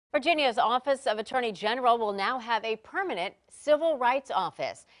Virginia's Office of Attorney General will now have a permanent civil rights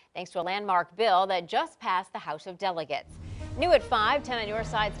office, thanks to a landmark bill that just passed the House of Delegates. New at 5, 10 on your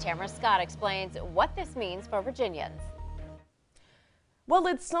side's Tamara explains what this means for Virginians. Well,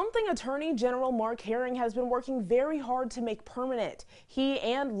 it's something Attorney General Mark Herring has been working very hard to make permanent. He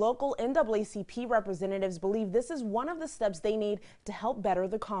and local NAACP representatives believe this is one of the steps they need to help better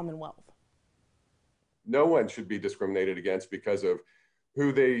the Commonwealth. No one should be discriminated against because of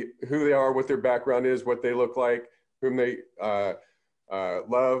who they are, what their background is, what they look like, whom they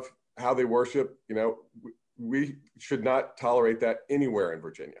love, how they worship. We should not tolerate that anywhere in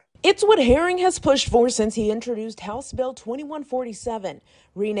Virginia. It's what Herring has pushed for since he introduced House Bill 2147,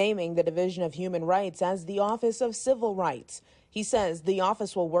 renaming the Division of Human Rights as the Office of Civil Rights. He says the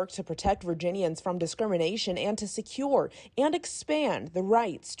office will work to protect Virginians from discrimination and to secure and expand the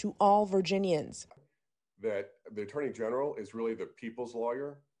rights to all Virginians. That the Attorney General is really the people's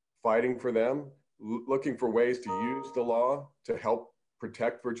lawyer, fighting for them, looking for ways to use the law to help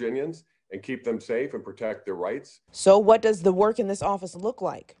protect Virginians and keep them safe and protect their rights. So what does the work in this office look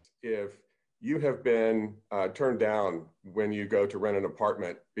like? If you have been turned down when you go to rent an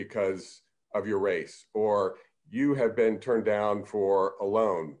apartment because of your race, or you have been turned down for a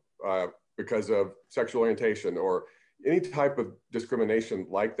loan because of sexual orientation, or any type of discrimination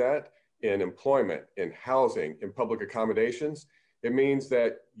like that, in employment, in housing, in public accommodations, it means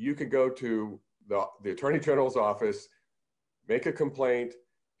that you can go to the Attorney General's office, make a complaint,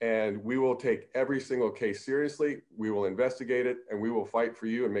 and we will take every single case seriously. We will investigate it, and we will fight for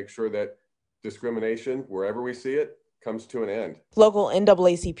you and make sure that discrimination, wherever we see it, comes to an end. Local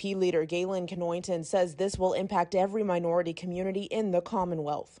NAACP leader Galen Knoyton says this will impact every minority community in the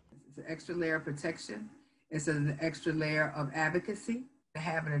Commonwealth. It's an extra layer of protection. It's an extra layer of advocacy. To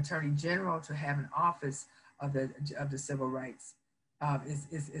have an attorney general, to have an office of the civil rights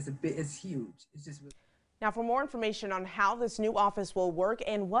is huge. It's just really. Now, for more information on how this new office will work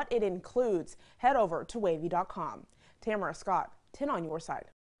and what it includes, head over to WAVY.com. Tamara, 10 on your side.